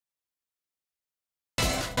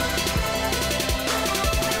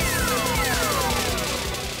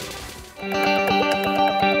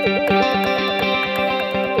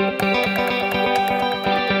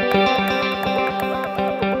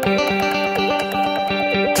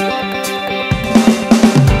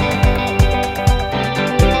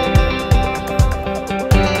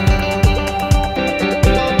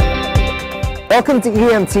Welcome to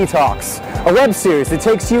EMT Talks, a web series that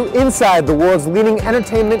takes you inside the world's leading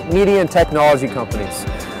entertainment, media, and technology companies.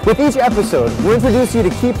 With each episode, we'll introduce you to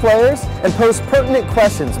key players and pose pertinent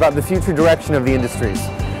questions about the future direction of the industries.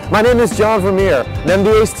 My name is John Vermeer, an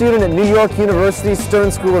MBA student at New York University's Stern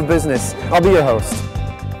School of Business. I'll be your host.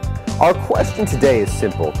 Our question today is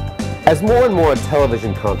simple. As more and more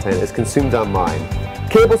television content is consumed online,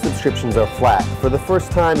 cable subscriptions are flat for the first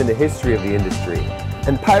time in the history of the industry,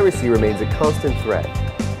 and piracy remains a constant threat.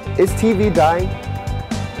 Is TV dying?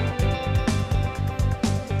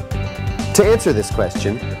 To answer this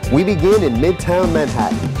question, we begin in Midtown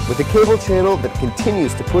Manhattan with a cable channel that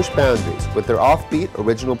continues to push boundaries with their offbeat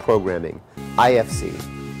original programming, IFC.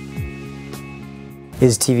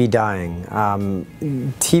 Is TV dying?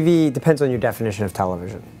 TV depends on your definition of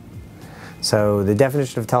television. So the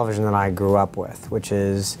definition of television that I grew up with, which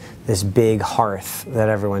is this big hearth that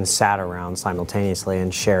everyone sat around simultaneously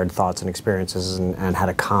and shared thoughts and experiences and had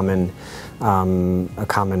a common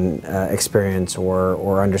experience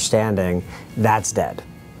or understanding, that's dead.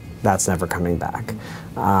 That's never coming back.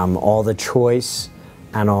 All the choice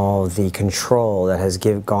and all the control that has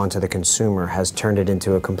gone to the consumer has turned it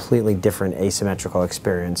into a completely different asymmetrical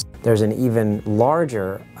experience. There's an even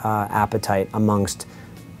larger appetite amongst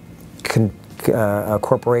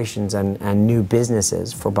corporations and new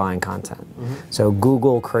businesses for buying content. So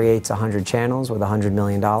Google creates 100 channels with $100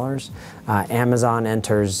 million. Amazon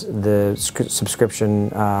enters the subscription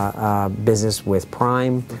business with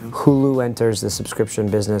Prime. Hulu enters the subscription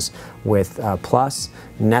business with Plus.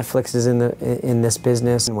 Netflix is in this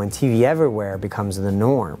business. And when TV Everywhere becomes the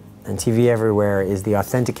norm, and TV Everywhere is the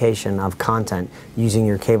authentication of content using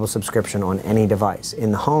your cable subscription on any device,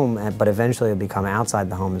 in the home, but eventually it'll become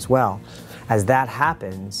outside the home as well. As that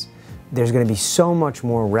happens, there's going to be so much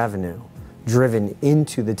more revenue driven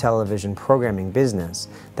into the television programming business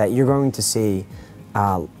that you're going to see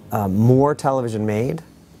more television made,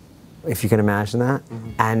 if you can imagine that,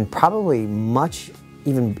 and probably much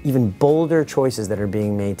even bolder choices that are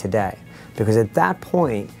being made today. Because at that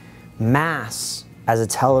point, mass as a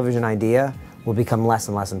television idea will become less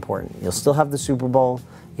and less important. You'll still have the Super Bowl,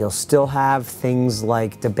 you'll still have things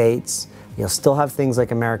like debates, you'll still have things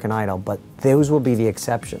like American Idol, but those will be the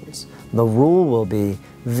exceptions. The rule will be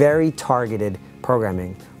very targeted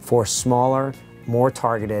programming for smaller, more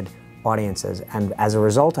targeted audiences. And as a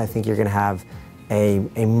result, I think you're going to have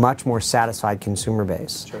a much more satisfied consumer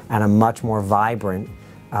base and a much more vibrant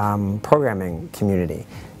programming community.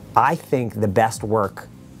 I think the best work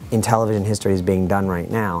in television history is being done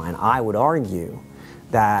right now, and I would argue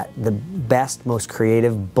that the best, most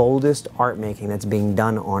creative, boldest art making that's being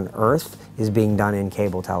done on Earth is being done in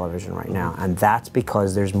cable television right now, and that's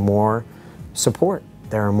because there's more support.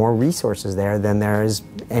 There are more resources there than there is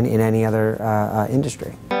in any other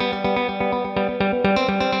industry.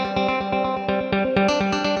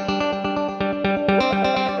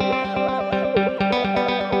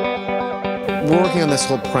 We're working on this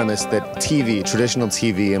whole premise that TV, traditional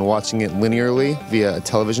TV, and watching it linearly via a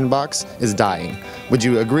television box is dying. Would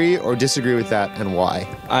you agree or disagree with that, and why?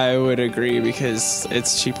 I would agree because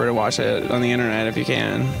it's cheaper to watch it on the internet if you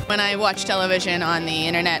can. When I watch television on the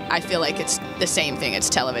internet, I feel like it's the same thing. It's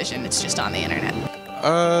television, it's just on the internet.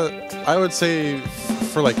 I would say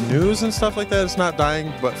for like news and stuff like that, it's not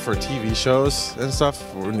dying, but for TV shows and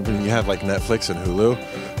stuff, when you have like Netflix and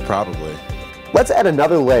Hulu, probably. Let's add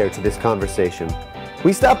another layer to this conversation.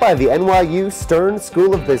 We stopped by the NYU Stern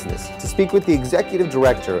School of Business to speak with the Executive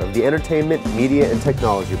Director of the Entertainment, Media, and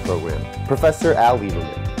Technology Program, Professor Al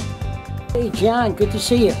Lieberman. Hey, John, good to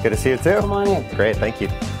see you. Good to see you too. Come on in. Great, thank you.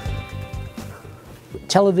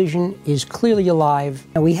 Television is clearly alive.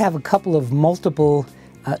 And we have a couple of multiple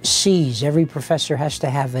C's. Every professor has to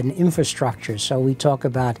have an infrastructure. So we talk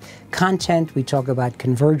about content, we talk about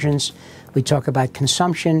convergence, we talk about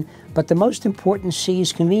consumption, but the most important C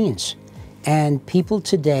is convenience. And people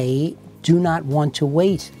today do not want to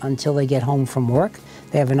wait until they get home from work.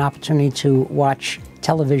 They have an opportunity to watch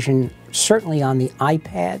television, certainly on the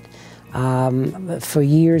iPad, for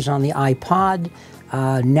years on the iPod,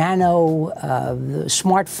 nano,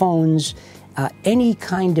 smartphones, any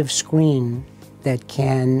kind of screen that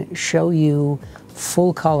can show you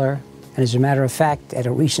full color. And as a matter of fact, at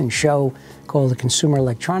a recent show called the Consumer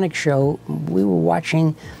Electronics Show, we were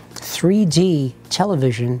watching 3D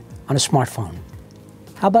television on a smartphone.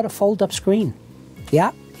 How about a fold-up screen?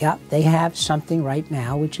 Yeah, they have something right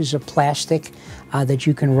now, which is a plastic that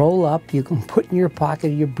you can roll up, you can put in your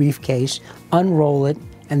pocket of your briefcase, unroll it,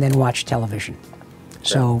 and then watch television.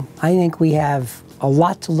 So I think we have a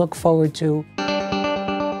lot to look forward to.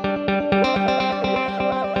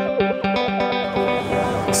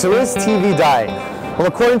 So is TV dying? Well,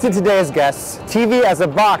 according to today's guests, TV as a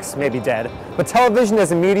box may be dead, but television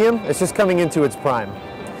as a medium is just coming into its prime.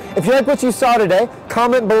 If you like what you saw today,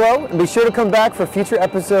 comment below and be sure to come back for future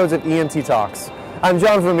episodes of ENT Talks. I'm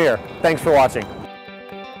John Vermeer. Thanks for watching.